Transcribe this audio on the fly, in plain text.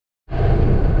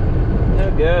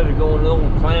guys are going to the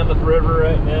old Klamath River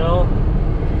right now.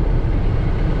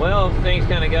 Well, things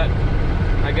kind of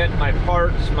I got my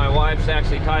parts. My wife's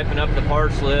actually typing up the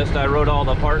parts list. I wrote all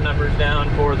the part numbers down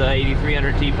for the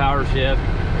 8300T power shift.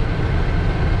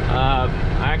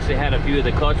 I actually had a few of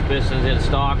the clutch pistons in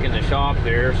stock in the shop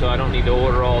there, so I don't need to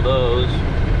order all those.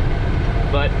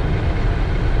 But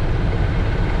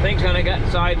things kind of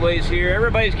got sideways here.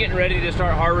 Everybody's getting ready to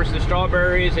start harvesting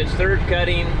strawberries. It's third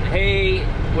cutting hay,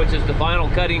 which is the final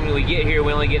cutting we get here.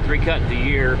 We only get 3 cuttings a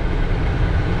year.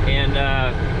 And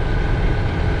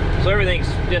so everything's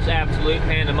just absolute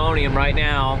pandemonium right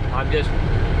now. I'm just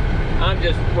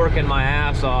working my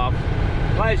ass off,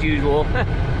 as usual.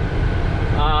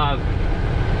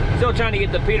 Still trying to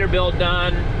get the Peterbilt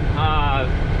done.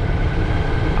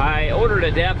 I ordered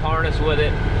a depth harness for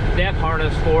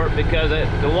it because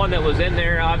the one that was in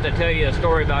there, I'll have to tell you a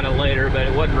story about it later, but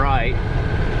it wasn't right.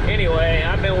 Anyway,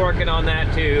 I've been working on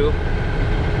that too.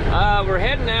 We're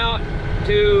heading out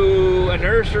to a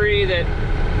nursery that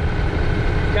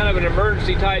kind of an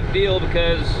emergency type deal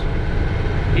because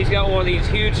he's got one of these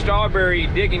huge strawberry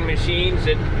digging machines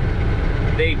that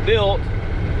they built,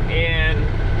 and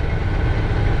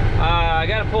I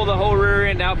got to pull the whole rear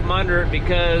end out from under it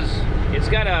because it's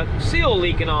got a seal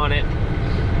leaking on it,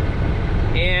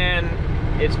 and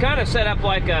it's kind of set up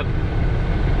like that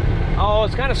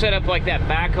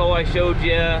backhoe I showed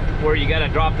you, where you got to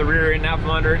drop the rear end out from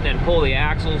under it and then pull the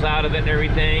axles out of it and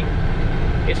everything.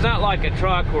 It's not like a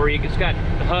truck where it's got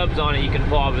hubs on it you can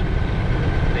pull, but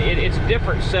it's a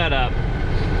different setup.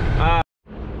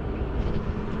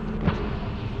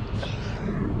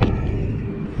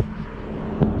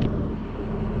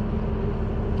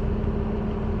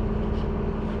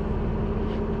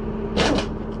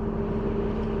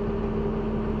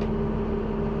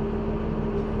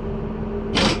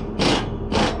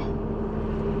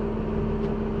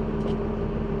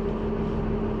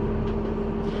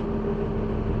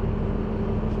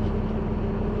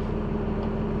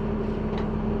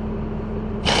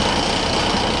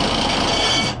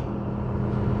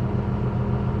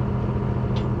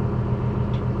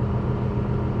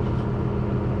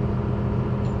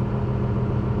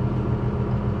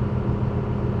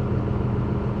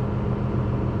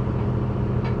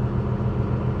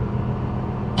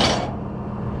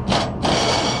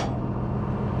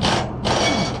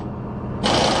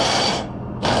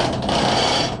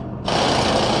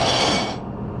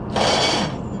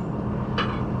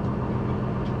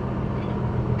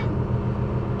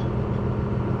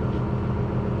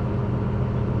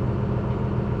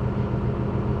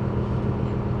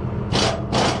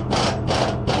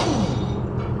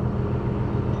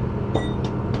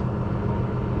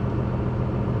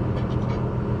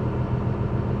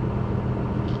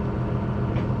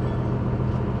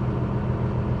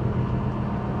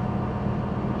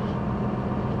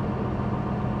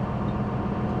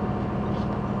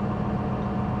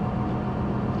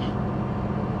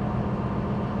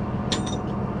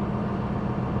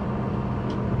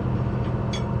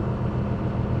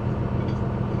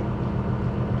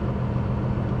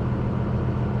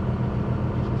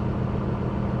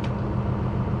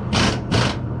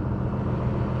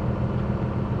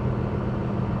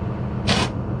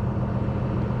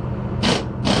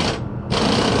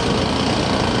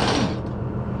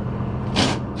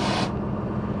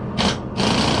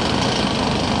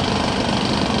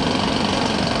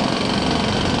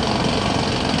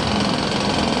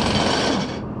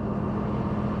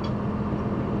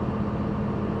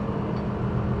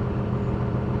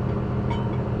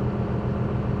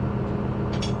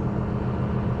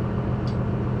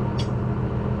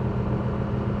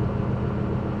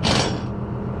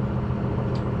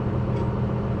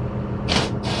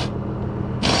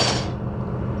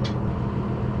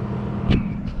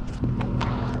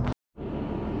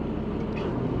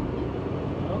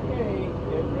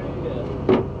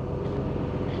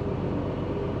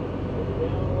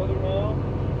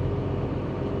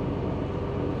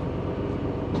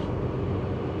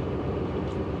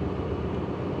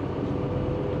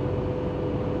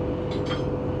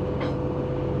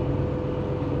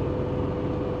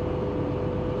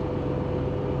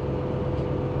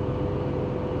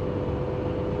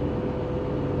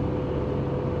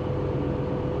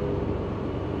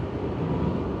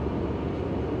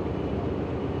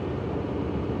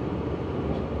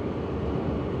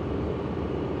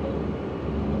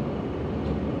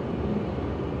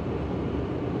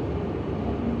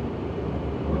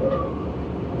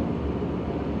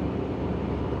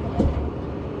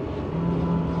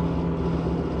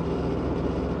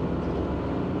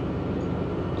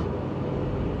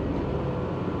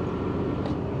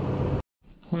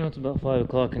 Well, it's about 5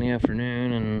 o'clock in the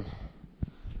afternoon, and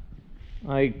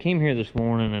I came here this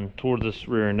morning and tore this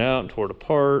rear end out and tore it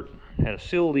apart. Had a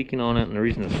seal leaking on it, and the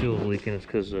reason the seal is leaking is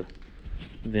because the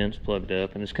vent's plugged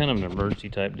up, and it's kind of an emergency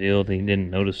type deal. They didn't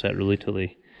notice that really till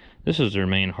they... This is their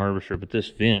main harvester, but this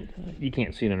vent, you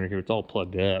can't see it under here, it's all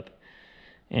plugged up.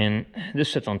 And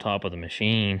this sits on top of the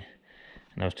machine.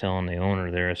 And I was telling the owner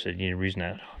there, I said, the reason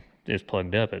that it's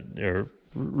plugged up, the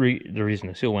reason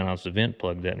the seal went out is the vent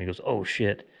plugged up. And he goes, oh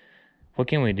shit, what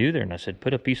can we do there? And I said,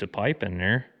 put a piece of pipe in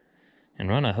there and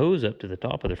run a hose up to the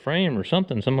top of the frame or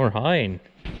something, somewhere high. And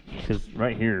because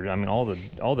right here, I mean, all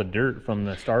the dirt from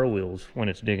the star wheels when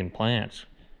it's digging plants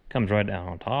comes right down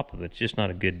on top of it. It's just not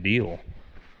a good deal.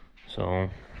 So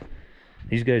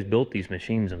these guys built these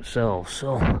machines themselves.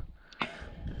 So all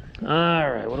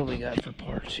right, what do we got for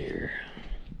parts here?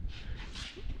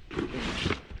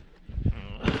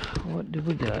 What do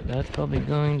we got? That's probably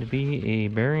going to be a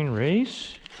bearing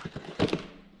race.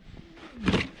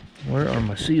 Where are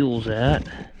my seals at?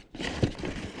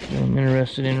 What I'm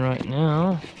interested in right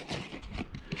now.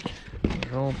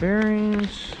 They're all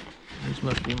bearings. These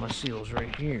must be my seals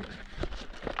right here.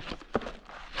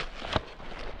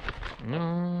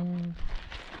 No.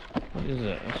 What is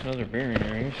that? That's another bearing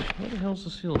race. Where the hell's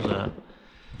the seals at?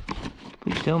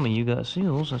 Please tell me you got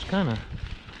seals. That's kind of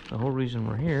the whole reason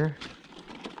we're here.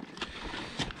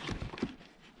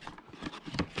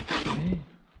 Okay.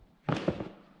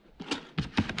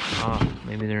 Ah,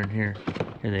 maybe they're in here.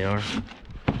 Here they are.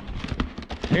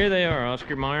 Here they are,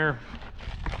 Oscar Mayer.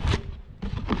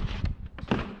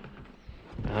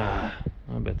 Ah,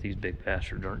 I bet these big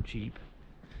bastards aren't cheap.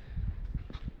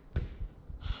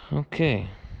 Okay.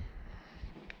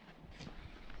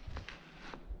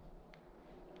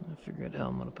 I figure out how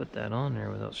I'm going to put that on there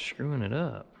without screwing it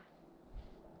up.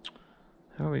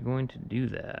 How are we going to do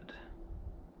that?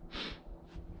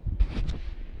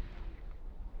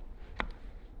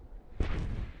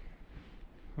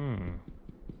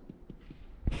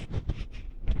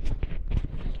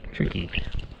 Tricky.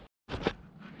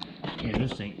 Yeah,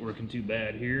 this ain't working too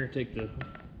bad here. Take the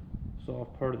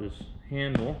soft part of this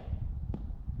handle.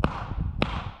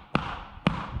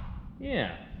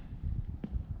 Yeah.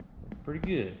 Pretty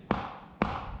good.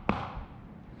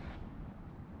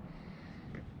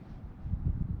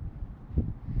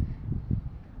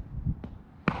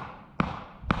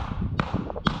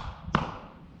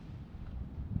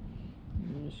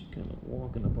 She's kind of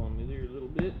walking up on me there a little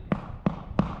bit.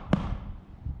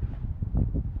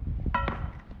 Oh,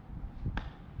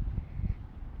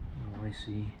 I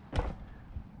see.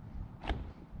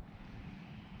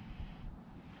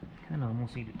 Kind of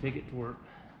almost need to take it to work.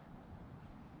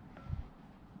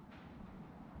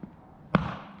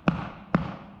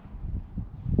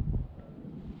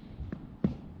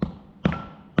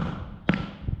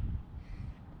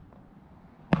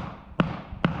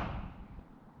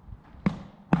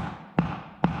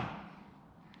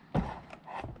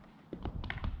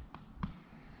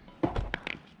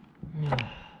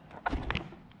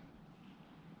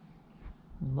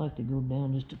 I'd like to go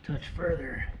down just a touch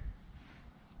further.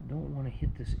 I don't want to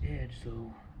hit this edge,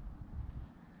 though.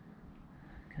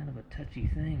 Kind of a touchy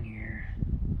thing here.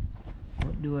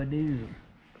 What do I do?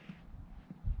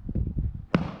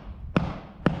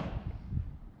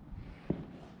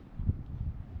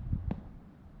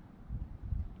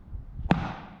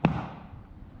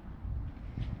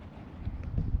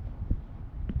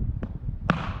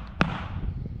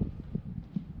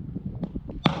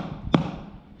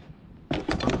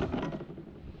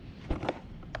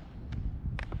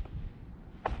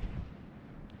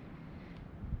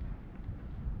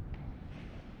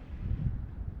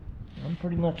 I'm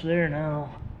pretty much there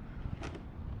now.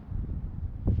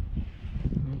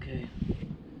 Okay.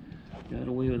 Got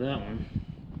away with that one.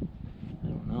 I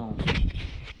don't know.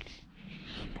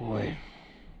 Boy,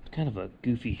 it's kind of a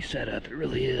goofy setup. It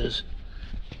really is.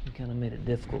 It kind of made it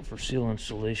difficult for seal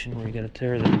installation where you got to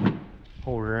tear the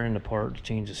whole rear end apart to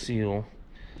change the seal.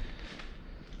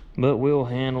 But we'll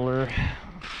handle her.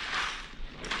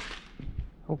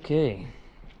 Okay.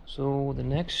 So the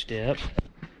next step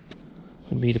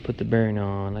would be to put the bearing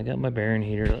on. I got my bearing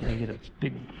heater. Let me get a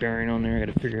big bearing on there. I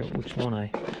got to figure out which one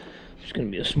There's going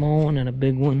to be a small one and a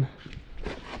big one.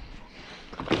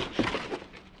 That's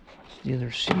the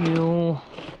other seal.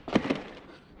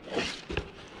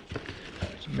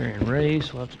 It's a bearing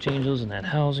race. We'll have to change those in that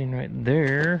housing right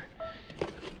there.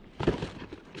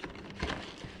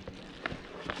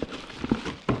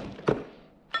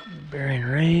 Bearing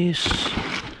race.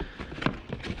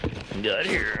 What we got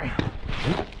here?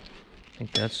 I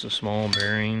think that's the small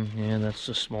bearing. Yeah, that's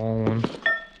the small one.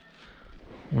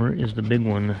 Where is the big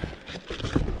one?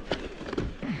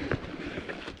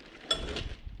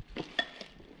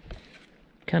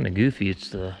 kind of goofy. It's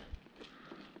the,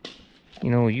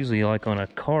 you know, usually like on a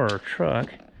car or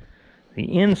truck,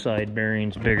 the inside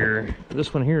bearing's bigger.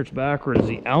 This one here, it's backwards.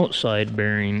 The outside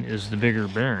bearing is the bigger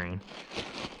bearing,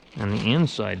 and the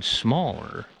inside's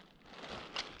smaller.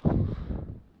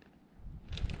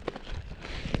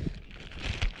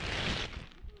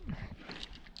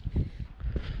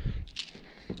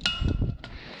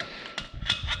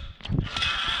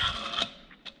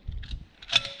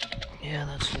 Yeah,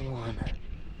 that's the one.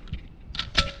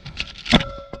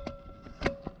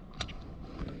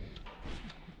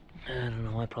 I don't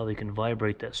know, I probably can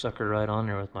vibrate that sucker right on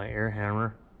there with my air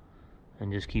hammer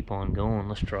and just keep on going.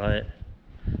 Let's try it.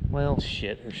 Well,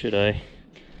 shit, or should I?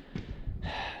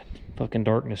 Fucking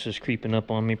darkness is creeping up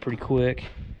on me pretty quick.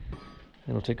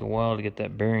 It'll take a while to get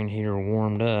that bearing heater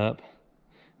warmed up.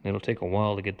 It'll take a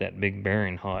while to get that big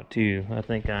bearing hot too. I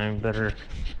think I'm better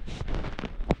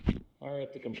fire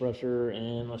up the compressor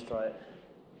and let's try it.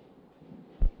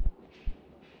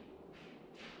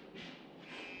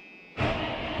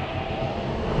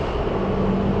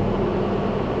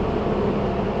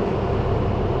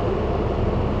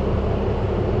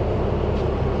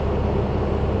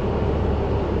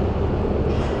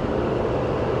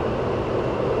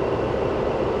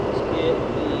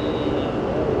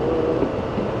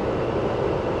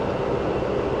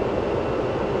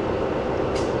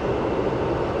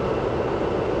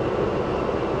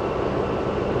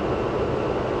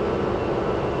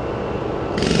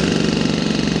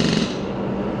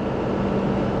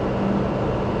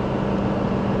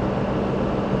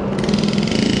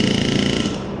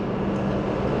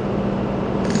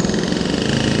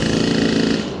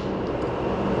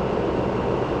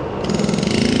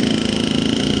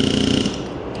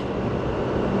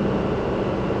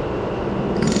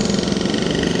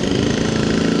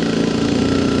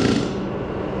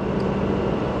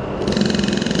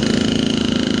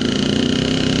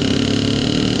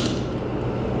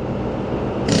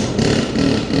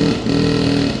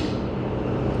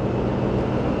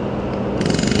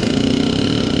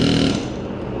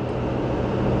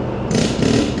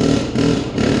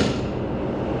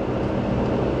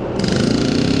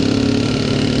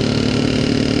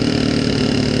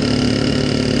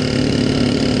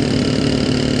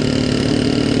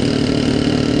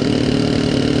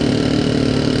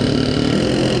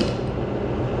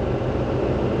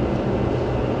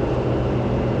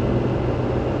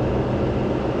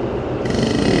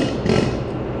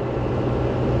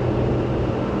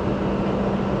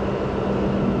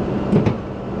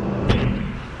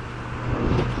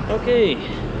 Okay,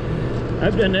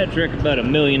 I've done that trick about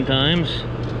 1,000,000 times.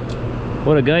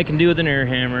 What a guy can do with an air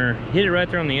hammer, hit it right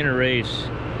there on the inner race.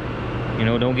 You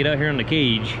know, don't get out here on the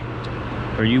cage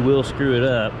or you will screw it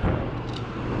up.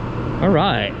 All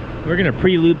right, we're gonna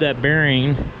pre-lube that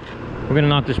bearing. We're gonna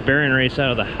knock this bearing race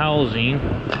out of the housing.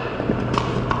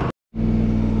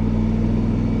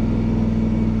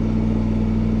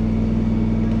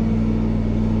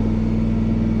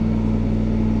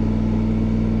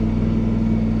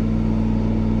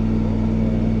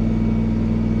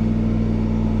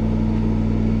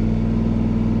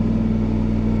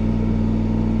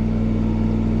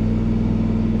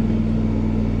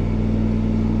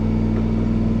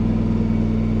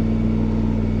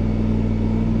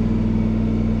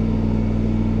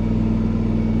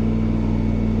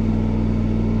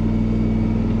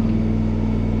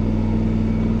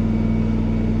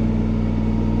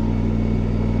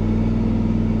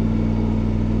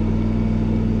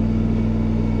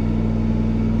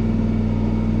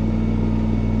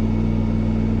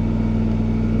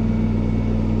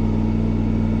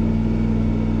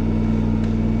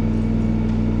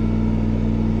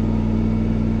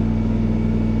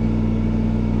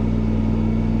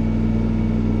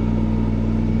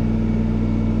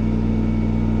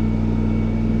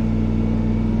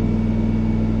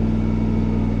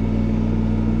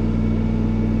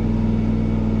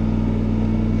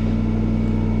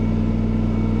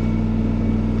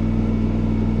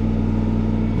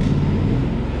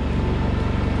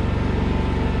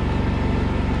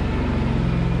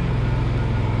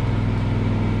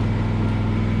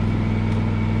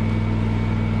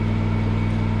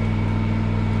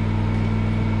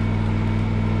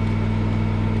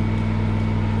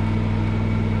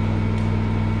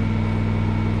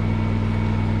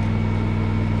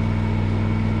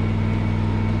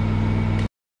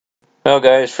 Well,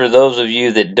 guys, for those of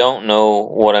you that don't know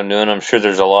what I'm doing, I'm sure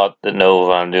there's a lot that know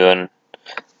what I'm doing.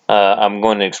 I'm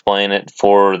going to explain it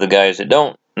for the guys that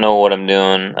don't know what I'm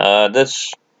doing. I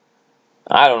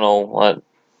don't know,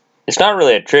 it's not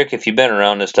really a trick. If you've been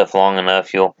around this stuff long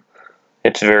enough, you'll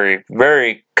It's very,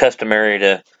 very customary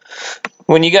to,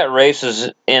 when you got races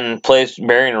in place,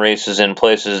 bearing races in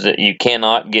places that you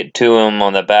cannot get to them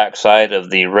on the back side of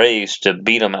the race to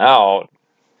beat them out.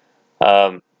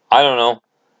 I don't know.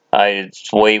 It's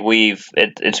the way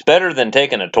it's better than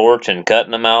taking a torch and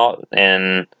cutting them out.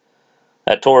 And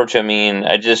a torch, I mean,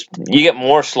 you get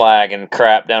more slag and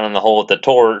crap down in the hole with the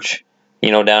torch,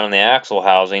 down in the axle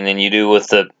housing than you do with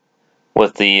the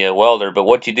welder. But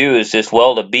what you do is just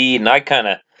weld a bead,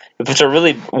 and if it's a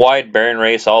really wide bearing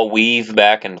race, I'll weave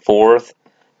back and forth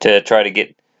to try to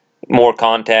get more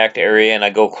contact area, and I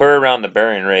go clear around the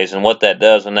bearing race. And what that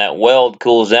does, when that weld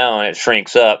cools down, it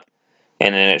shrinks up,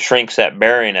 and then it shrinks that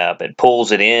bearing up. It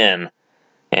pulls it in,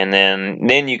 and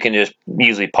then you can just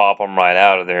usually pop them right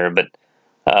out of there. But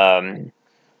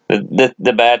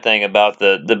the bad thing about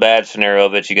the bad scenario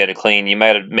of it, you got to clean. You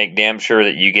might make damn sure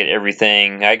that you get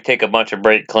everything. I take a bunch of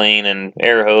brake clean and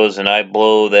air hose, and I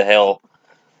blow the hell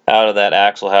out of that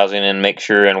axle housing and make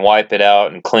sure and wipe it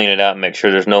out and clean it out and make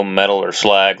sure there's no metal or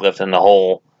slag left in the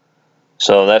hole.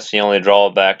 So that's the only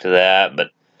drawback to that.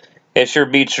 But it sure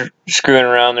beats screwing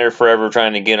around there forever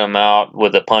trying to get them out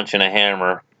with a punch and a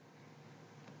hammer.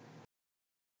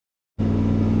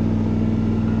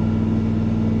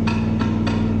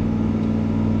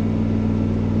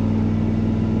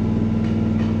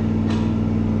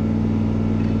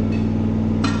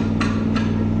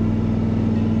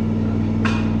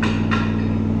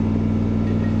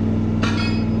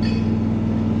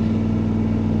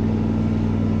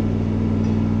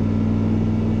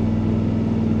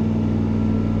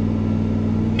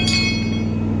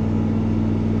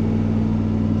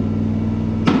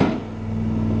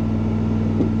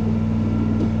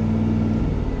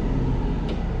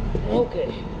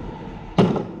 Okay.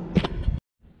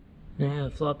 Yeah, I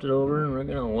flopped it over and we're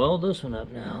gonna weld this one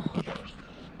up now.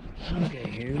 Okay,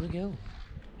 here we go.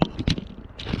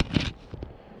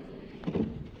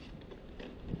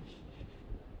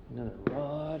 Another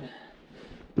rod.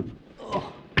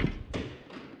 Oh.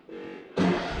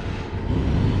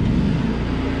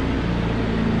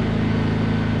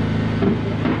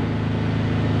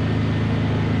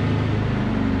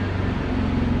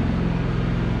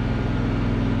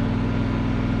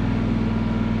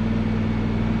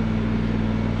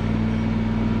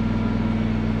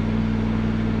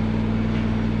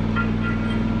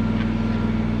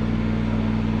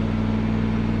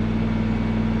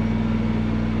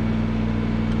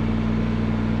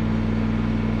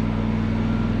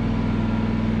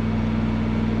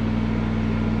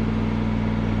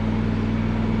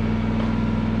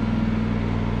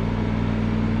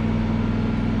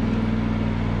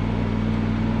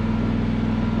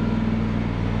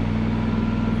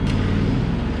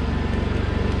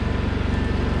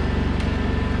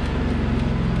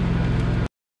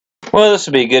 Well, this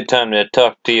would be a good time to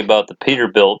talk to you about the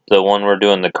Peterbilt, the one we're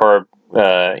doing the carb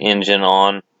engine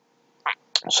on.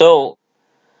 So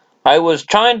I was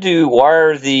trying to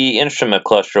wire the instrument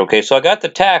cluster. Okay, so I got the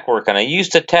tack working. I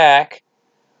used the tack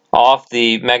off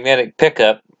the magnetic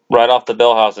pickup right off the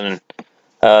bell housing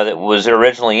that was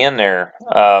originally in there.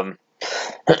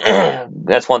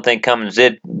 That's one thing Cummins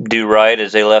did do right,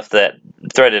 is they left that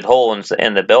threaded hole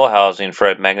in the bell housing for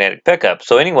a magnetic pickup.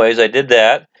 So anyways, I did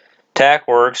that. Tack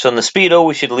works. On the Speedo,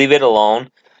 we should leave it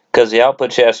alone because the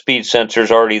output shaft speed sensor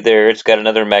is already there. It's got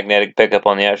another magnetic pickup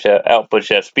on the output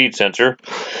shaft speed sensor.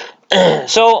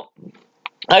 So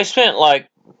I spent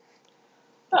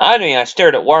I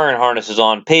stared at wiring harnesses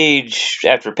on page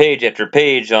after page after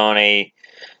page on the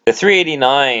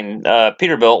 389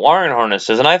 Peterbilt wiring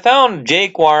harnesses, and I found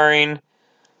Jake wiring,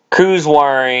 Cruise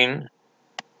wiring,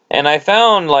 and I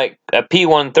found like a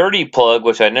P130 plug,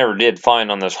 which I never did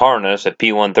find on this harness, a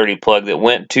P130 plug that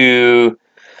went to,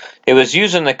 it was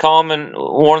using the common,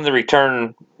 one of the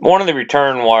return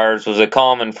wires was a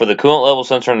common for the coolant level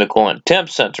sensor and the coolant temp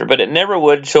sensor, but it never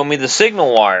would show me the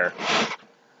signal wire.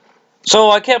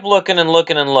 So I kept looking and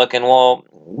looking and looking. Well,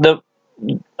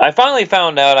 I finally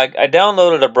found out, I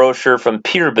downloaded a brochure from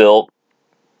Peterbilt,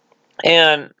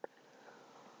 and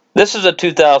this is a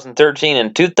 2013,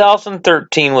 and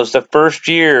 2013 was the first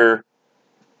year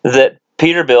that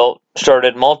Peterbilt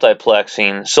started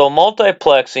multiplexing. So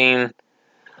multiplexing,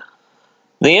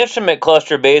 the instrument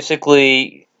cluster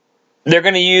basically, they're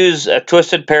going to use a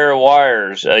twisted pair of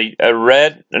wires, a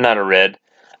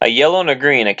yellow and a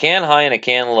green, a can high and a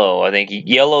can low. I think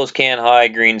yellow's can high,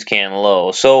 green's can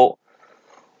low. So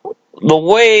the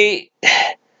way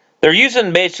they're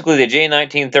using basically the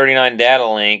J1939 data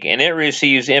link, and it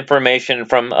receives information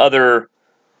from the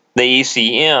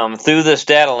ECM through this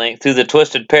data link, through the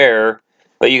twisted pair,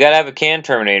 but you got to have a can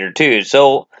terminator too.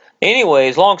 So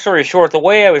anyways, long story short, the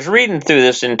way I was reading through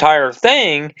this entire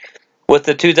thing with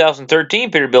the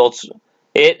 2013 Peterbilts,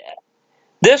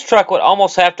 this truck would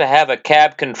almost have to have a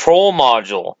cab control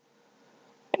module.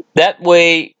 That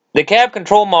way, the cab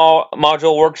control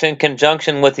module works in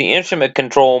conjunction with the instrument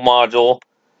control module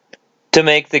to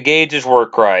make the gauges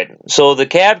work right. So the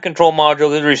cab control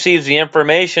module receives the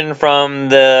information from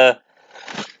the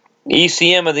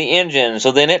ECM of the engine,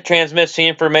 so then it transmits the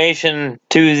information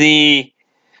to the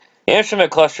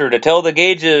instrument cluster to tell the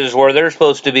gauges where they're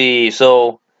supposed to be.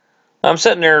 So I'm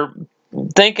sitting there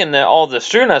thinking that all this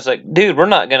through, and I was like, dude, we're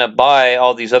not going to buy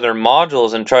all these other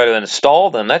modules and try to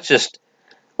install them. That's just,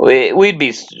 we'd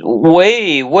be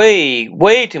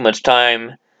way too much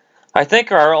time. I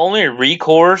think our only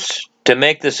recourse to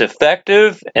make this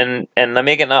effective and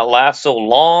make it not last so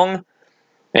long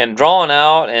and drawn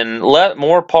out and let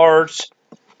more parts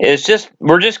is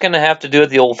we're just going to have to do it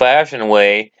the old-fashioned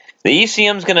way. The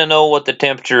ECM's going to know what the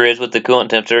temperature is with the coolant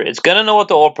temperature. It's going to know what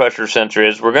the oil pressure sensor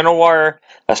is. We're going to wire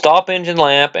a stop engine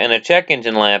lamp and a check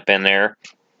engine lamp in there,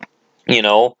 you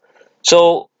know.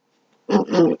 So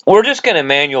we're just going to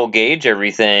manual gauge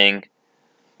everything.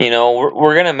 You know,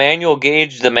 we're going to manual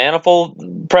gauge the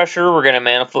manifold pressure. We're going to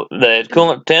manifold the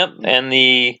coolant temp and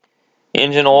the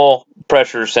engine oil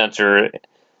pressure sensor.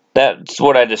 That's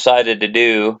what I decided to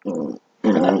do.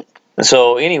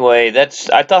 So anyway,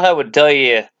 I thought I would tell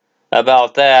you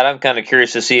about that. I'm kind of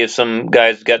curious to see if some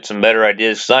guys got some better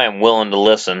ideas, because I am willing to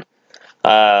listen.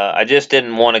 I just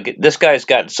didn't want to get, this guy's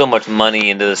got so much money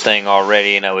into this thing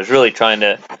already, and I was really trying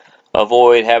to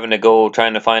avoid having to go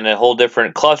trying to find a whole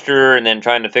different cluster and then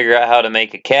trying to figure out how to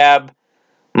make a cab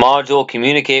module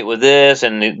communicate with this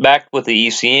and back with the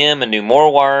ECM and do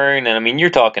more wiring. And I mean, you're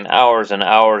talking hours and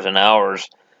hours and hours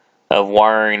of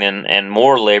wiring and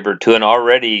more labor to an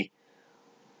already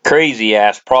crazy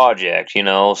ass project, you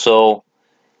know. So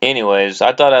anyways,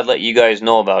 I thought I'd let you guys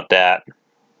know about that.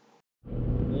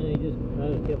 I just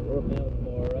kept working out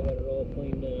more. I got it all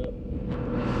cleaned up.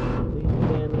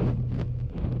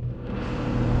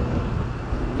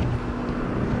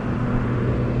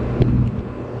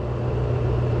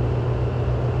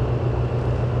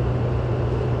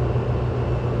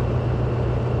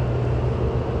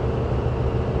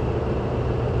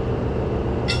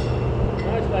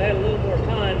 Nice if I had a little more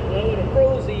time. I would have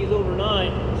froze these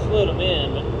overnight and slid them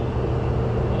in, but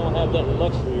I don't have that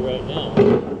luxury right now.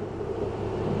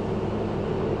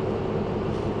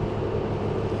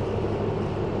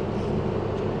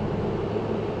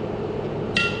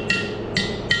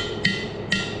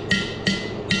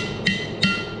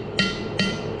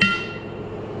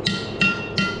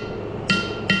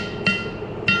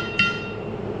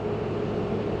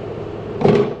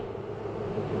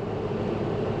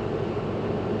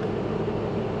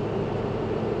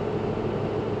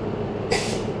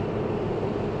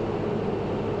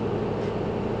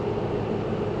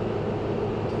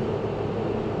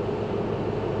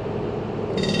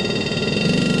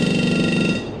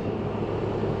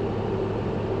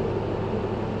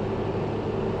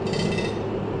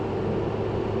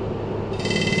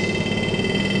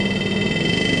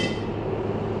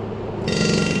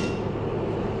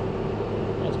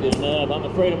 Good enough. I'm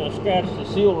afraid I'm going to scratch the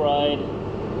seal ride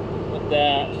with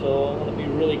that, so I want to be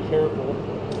really careful.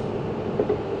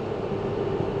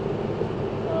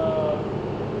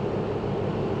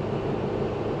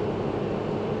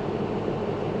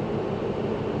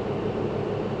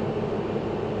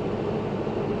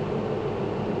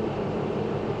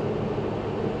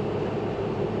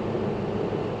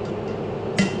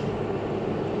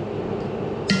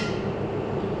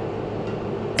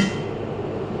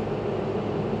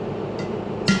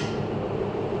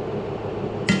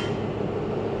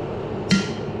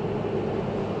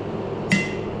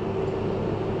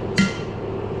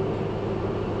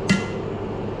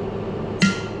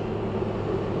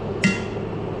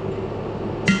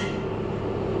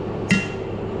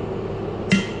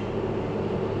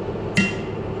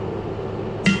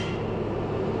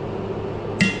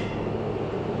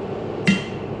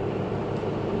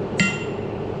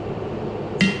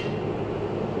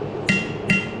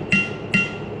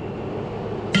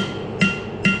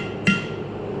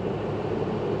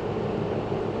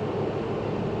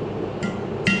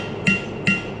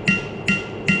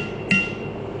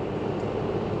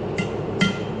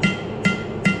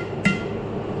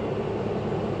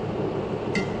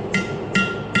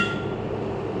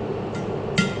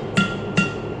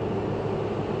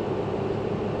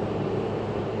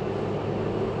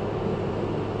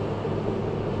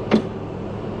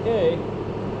 Okay.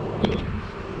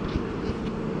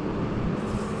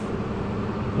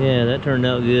 Yeah, that turned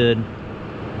out good.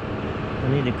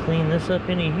 need to clean this up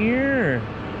any here?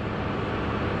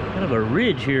 Kind of a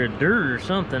ridge here, dirt or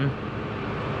something.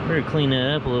 Better clean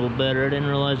that up a little better. I didn't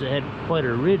realize it had quite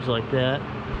a ridge like that.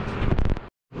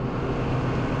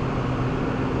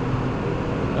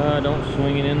 Don't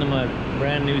swing it into my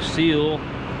brand new seal.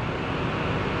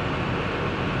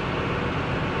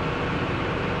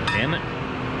 Damn it.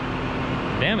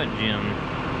 Damn it, Jim.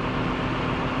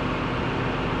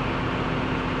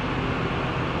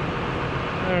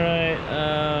 Alright,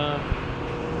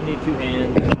 I need 2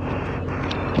 hands.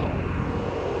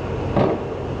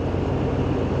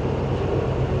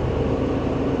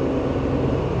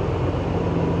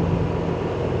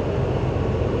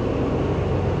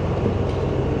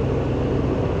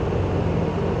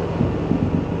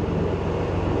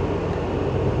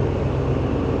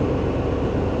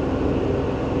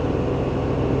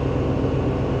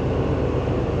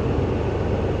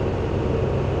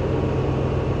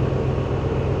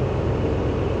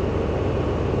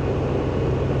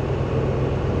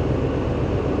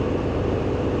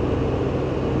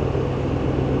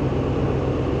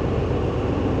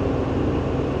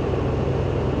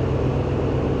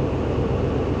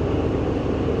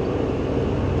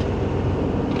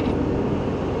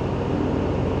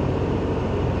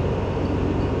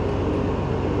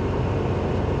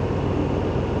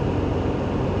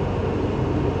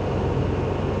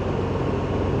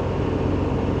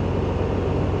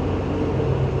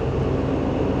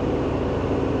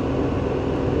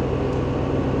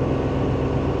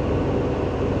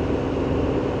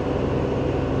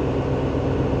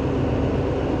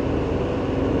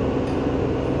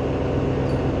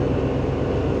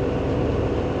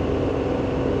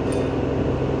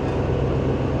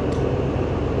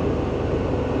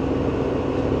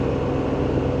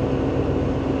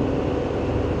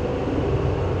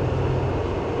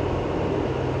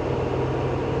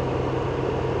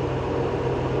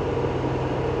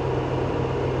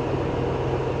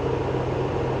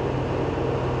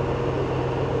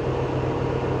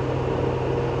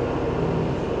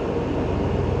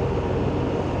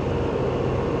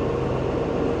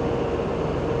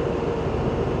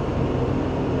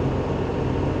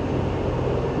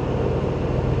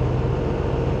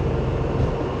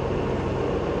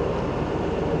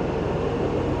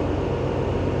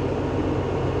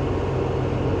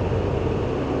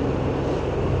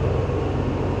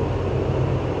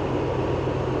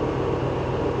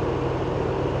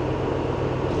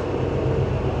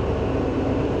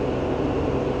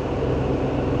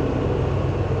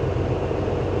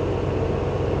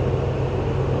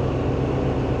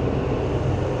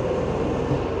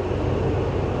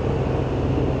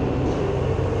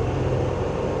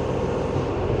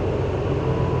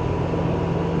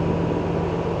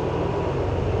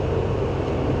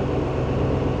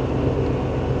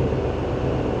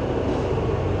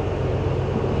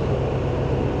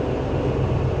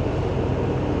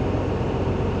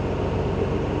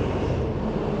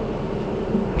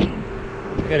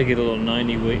 Gotta get a little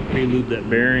 90 weight, pre-lube that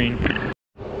bearing.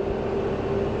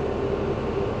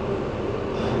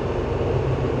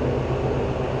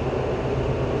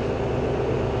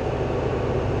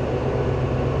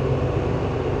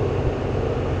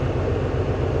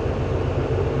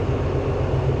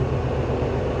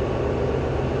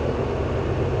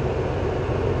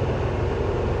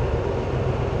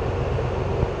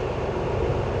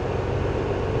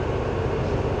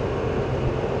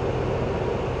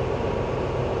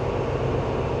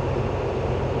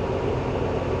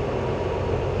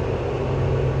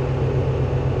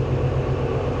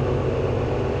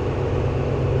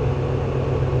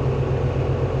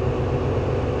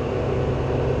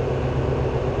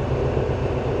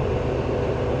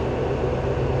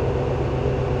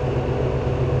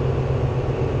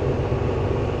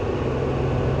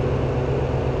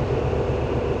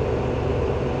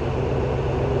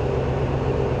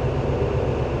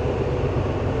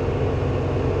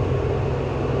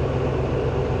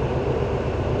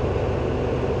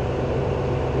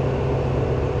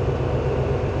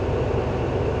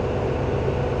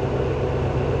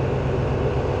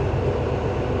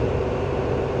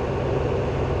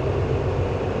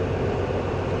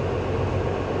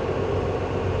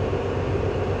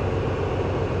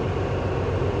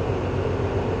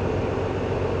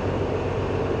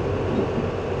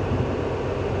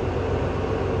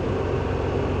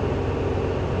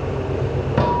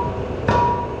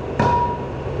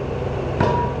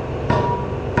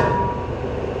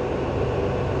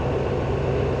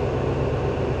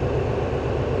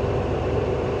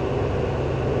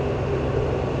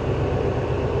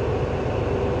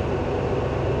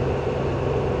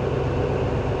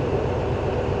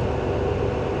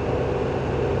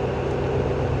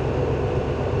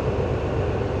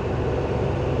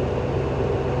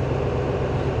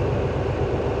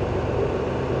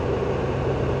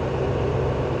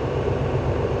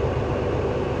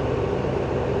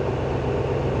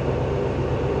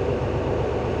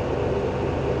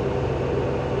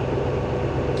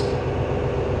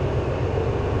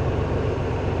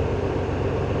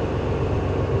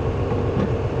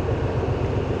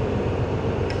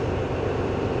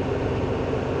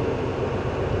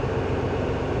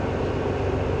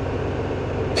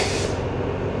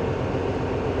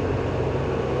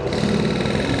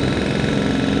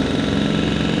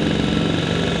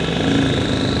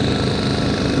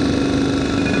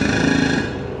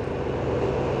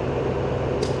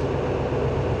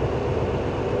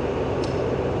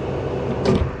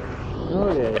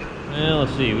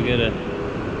 see, we gotta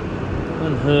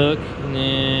unhook, and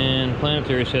then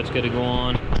planetary set's gotta go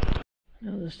on.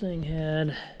 Now this thing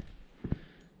had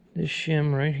this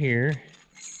shim right here.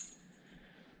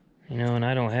 You know, and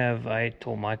I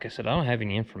told Mike, I said, I don't have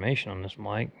any information on this,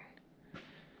 Mike.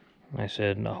 I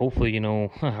said, hopefully, you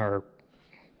know,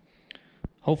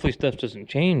 hopefully stuff doesn't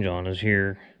change on us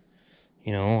here.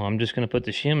 You know, I'm just going to put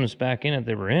the shims back in it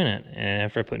that were in it. And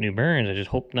after I put new bearings, I just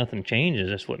hope nothing changes.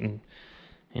 That's what,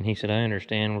 and he said, I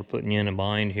understand we're putting you in a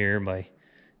bind here by,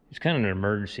 it's kind of an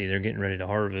emergency. They're getting ready to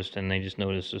harvest and they just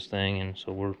noticed this thing. And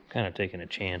so we're kind of taking a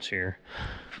chance here.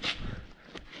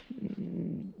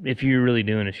 If you're really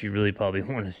doing this, you really probably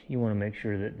want to make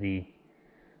sure that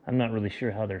I'm not really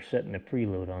sure how they're setting the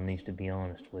preload on these, to be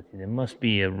honest with you. There must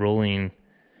be a rolling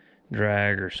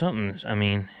drag or something, I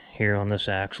mean, here on this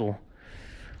axle.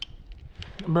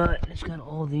 But it's got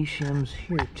all these shims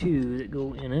here too that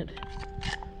go in it.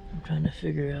 I'm trying to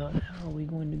figure out how are we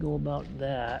going to go about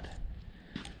that.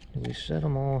 Do we set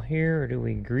them all here or do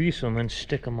we grease them and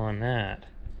stick them on that?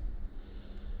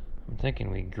 I'm thinking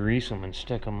we grease them and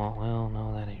stick them on. Well,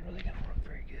 no, that ain't really gonna work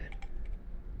very good.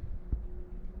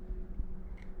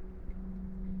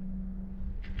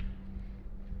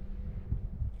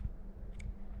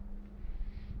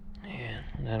 Man,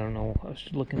 I don't know. I was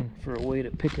looking for a way to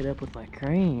pick it up with my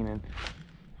crane, and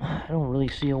I don't really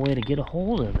see a way to get a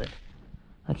hold of it.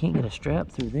 I can't get a strap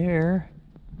through there.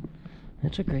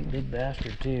 It's a great big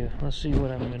bastard too. Let's see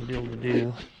what I'm gonna be able to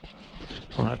do.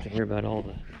 I'll have to hear about all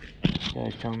the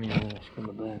guys telling me I gotta screw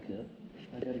my back up.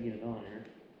 I gotta get it on here.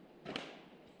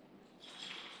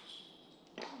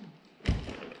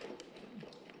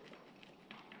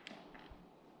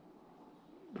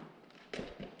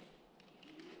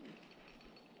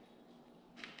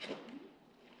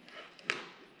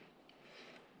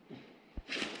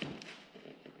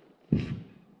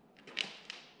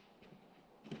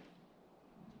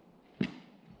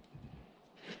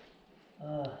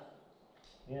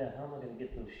 Yeah, how am I going to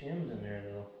get those shims in there,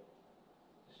 though?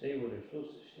 Stay where they're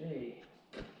supposed to stay.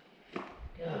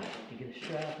 Gosh, you get a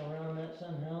strap around that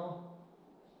somehow?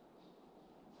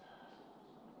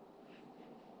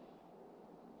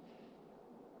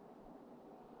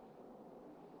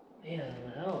 Man, I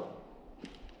don't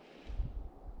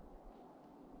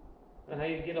know how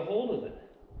you get a hold of it.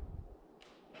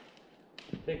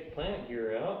 Take the plant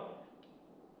gear out.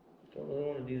 Don't really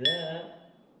want to do that.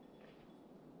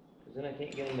 Then I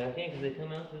can't get them back in because they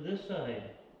come out through this side.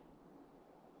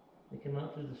 They come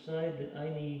out through the side that I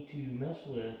need to mess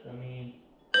with. I mean,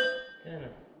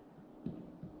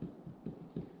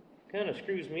 kind of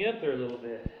screws me up there a little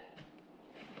bit.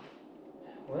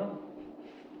 Well,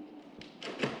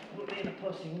 put me in a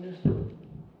pussy and just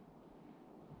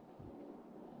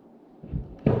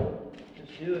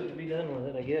do it and be done with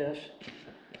it, I guess.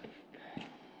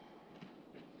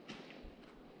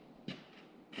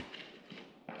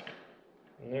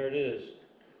 And there it is.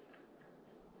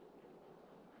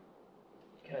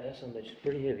 God, that son bitch is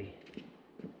pretty heavy.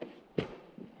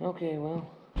 Okay, well,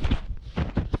 I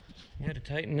had to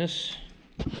tighten this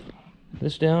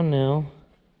down now,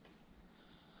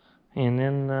 and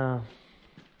then I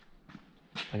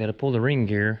got to pull the ring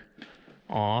gear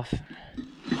off.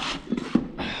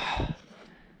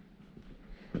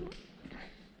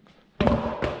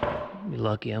 Be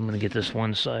lucky I'm gonna get this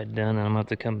one side done, and I'm gonna have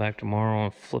to come back tomorrow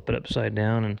and flip it upside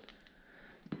down and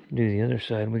do the other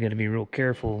side. We got to be real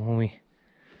careful when we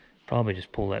probably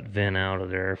just pull that vent out of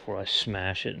there before I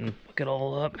smash it and hook it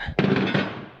all up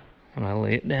when I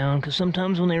lay it down, because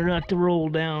sometimes when they like to roll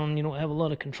down, you don't have a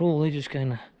lot of control. They just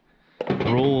kind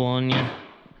of roll on you.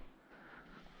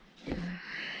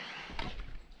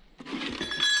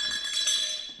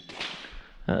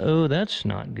 Uh-oh, that's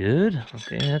not good.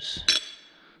 Okay, that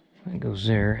goes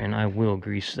there, and I will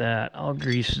grease that. I'll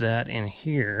grease that in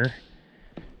here.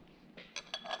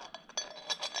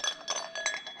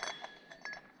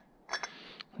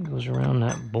 It goes around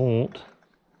that bolt.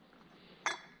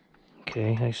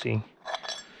 Okay, I see.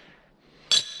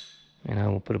 And I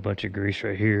will put a bunch of grease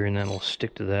right here, and that'll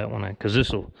stick to that one.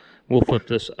 Because we'll flip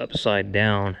this upside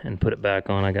down and put it back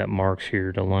on. I got marks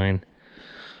here to line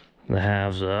the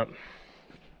halves up.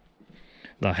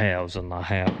 The haves and the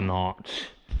have-nots.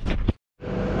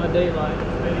 My daylight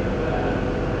is fading fast.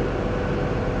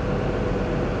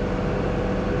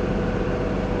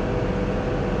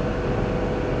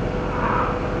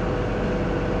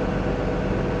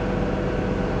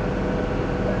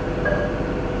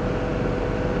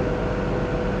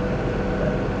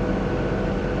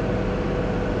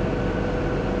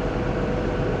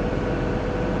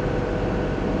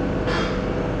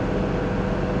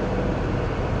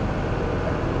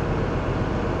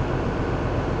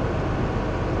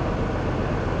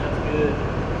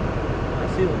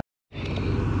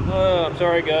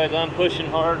 Sorry guys, I'm pushing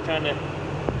hard trying to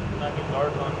not get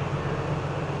dark on me.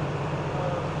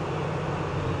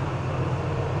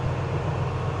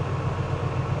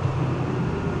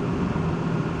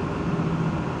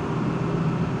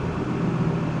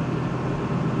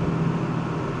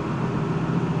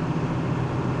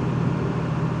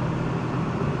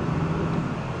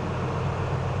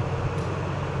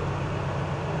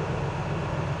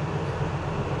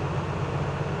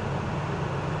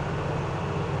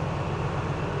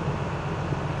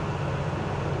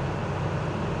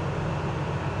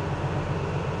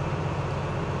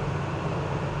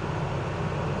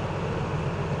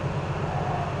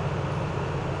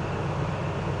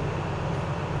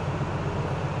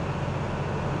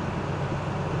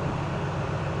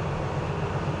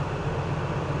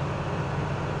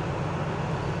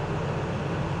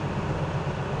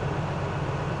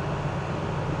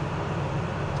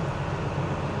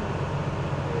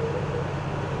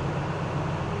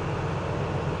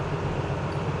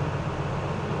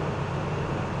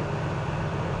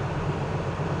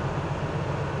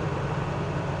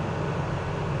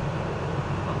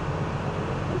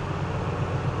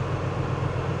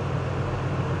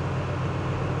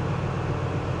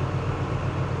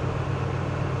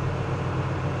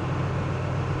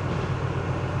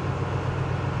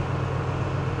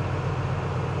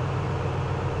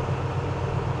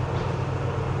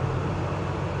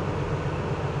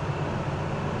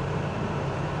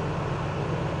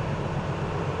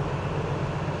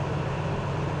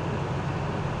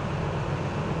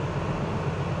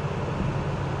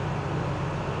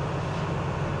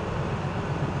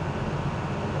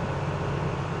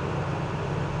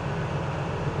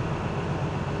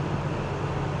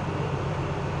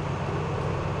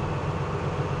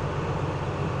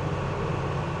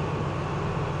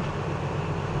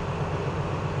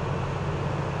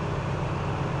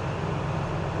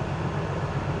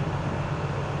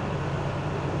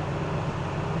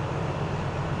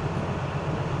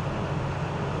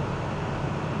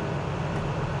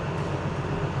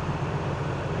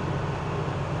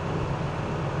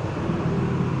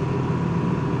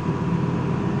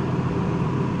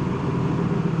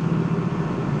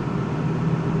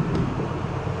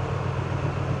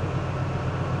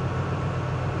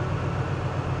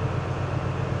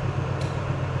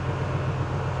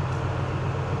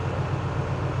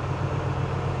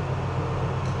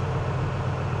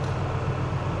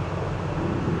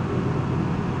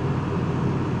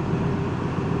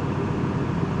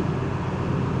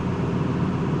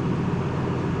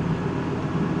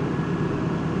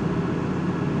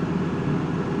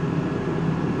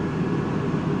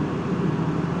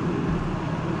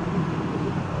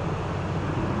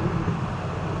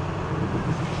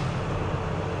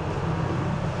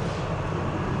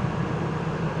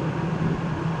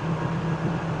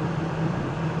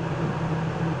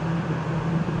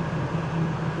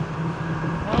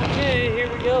 Okay,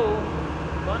 here we go.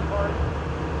 Fun part.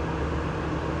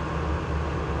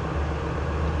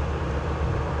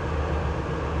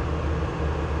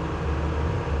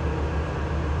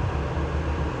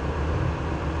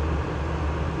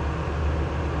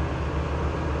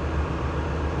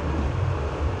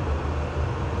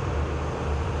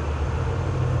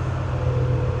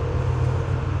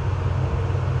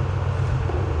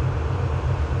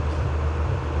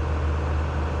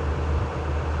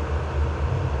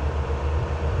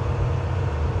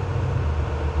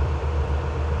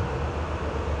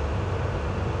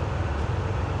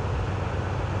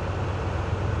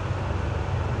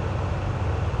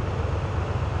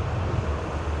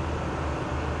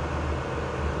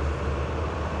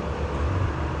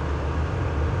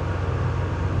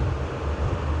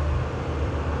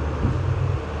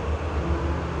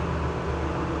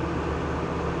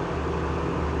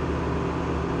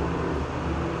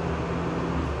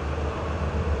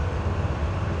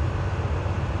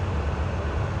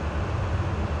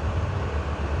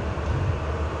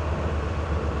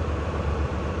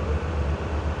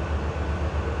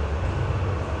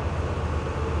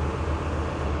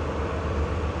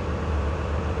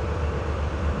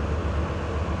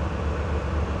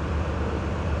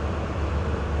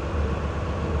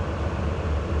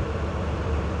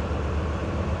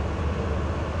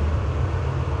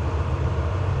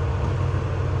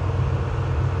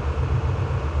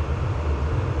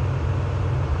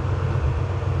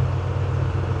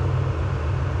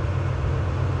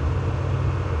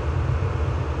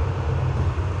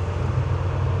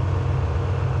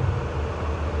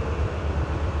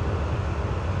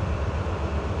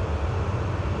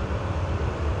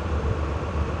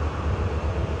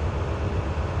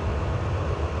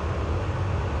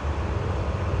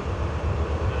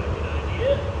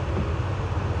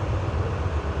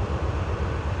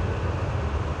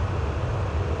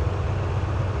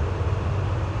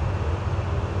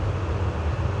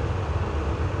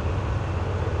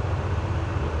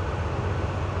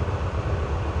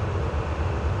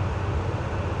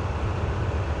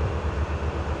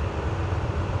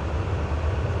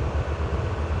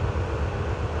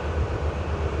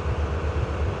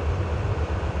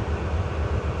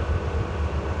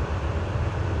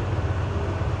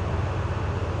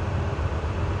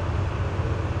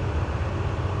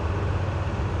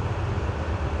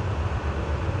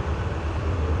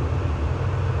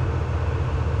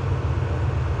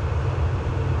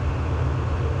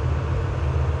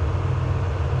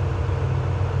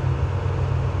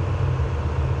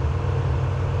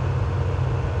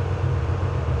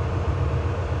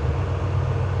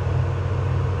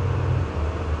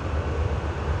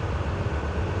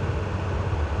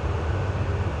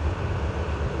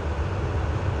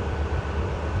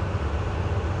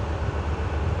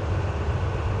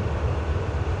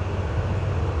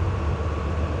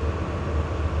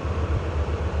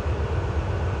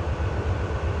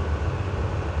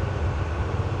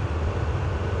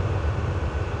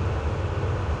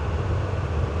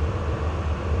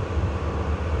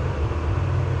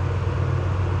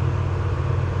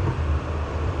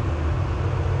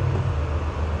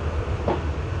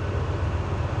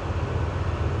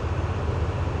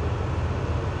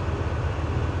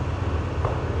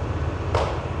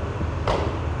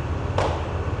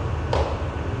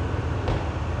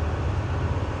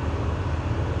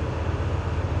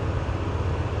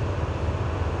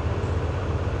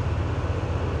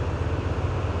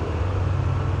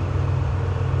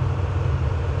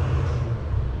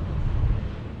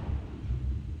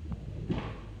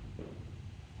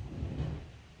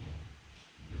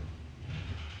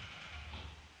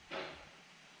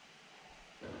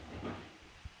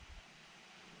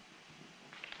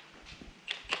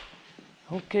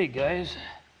 Okay, guys.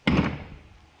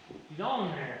 He's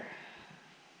on there.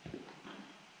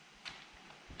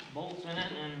 Bolts in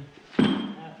it, and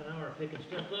half an hour picking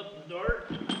stuff up in the dark.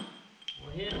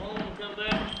 We'll head home and come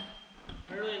back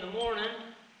early in the morning.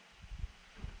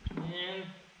 And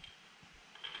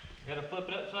gotta flip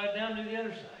it upside down to the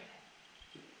other side.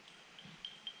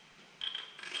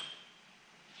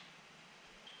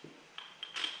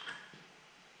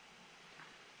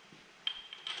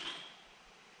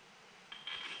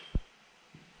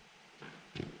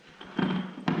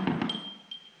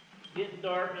 Getting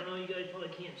dark, I know you guys probably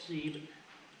can't see,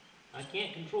 but I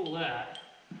can't control that.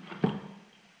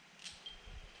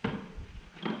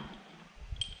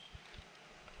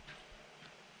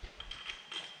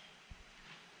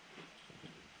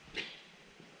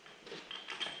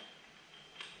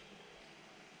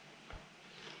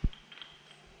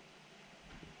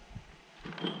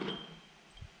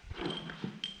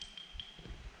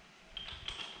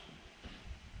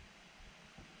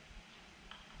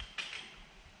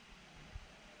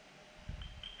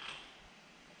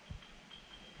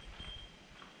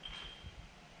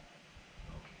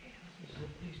 Zip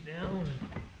these down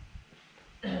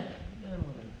and done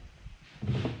with them.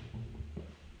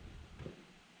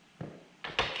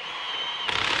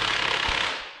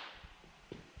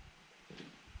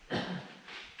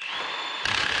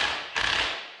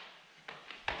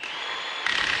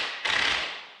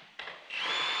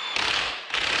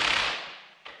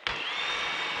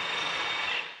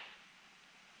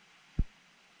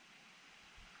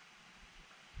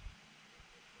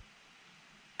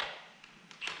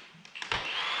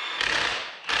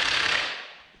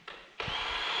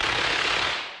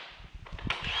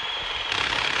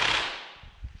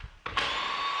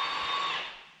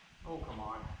 Oh, come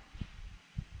on.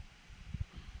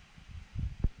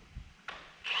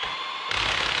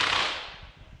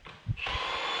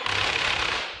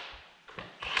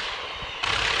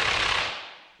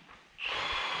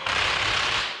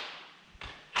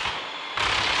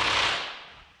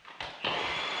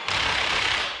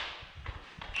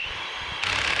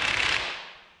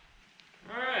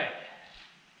 Alright.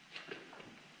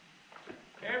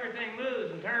 Everything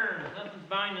moves and turns. Nothing's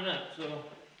binding up, so.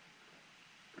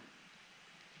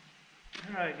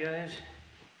 Alright, guys.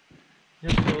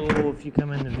 Just so if you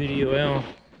come in the video, well,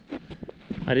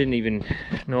 I didn't even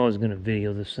know I was gonna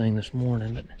video this thing this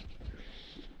morning, but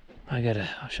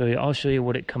I'll show you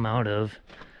what it come out of.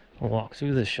 I'll walk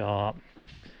through the shop.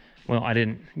 Well, I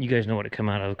didn't, you guys know what it come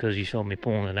out of because you showed me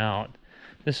pulling it out.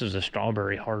 This is a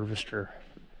strawberry harvester,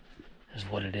 is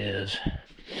what it is.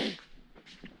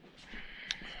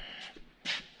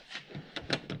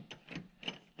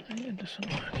 I get this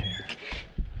one out here.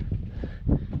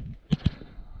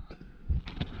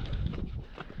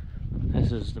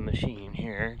 This is the machine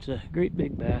here. It's a great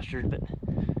big bastard, but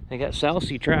they got South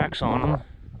Sea tracks on them.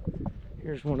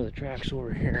 Here's one of the tracks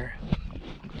over here.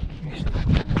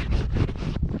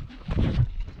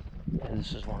 And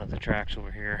this is one of the tracks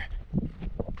over here.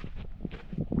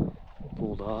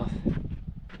 Pulled off.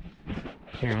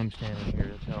 Here, I'm standing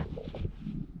here. That's how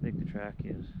big the track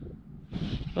is.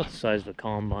 About the size of a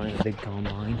combine, a big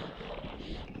combine.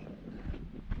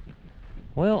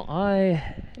 Well,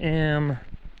 I am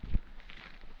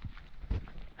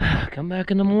come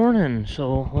back in the morning.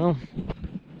 So, well,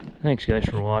 thanks guys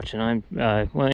for watching. Well.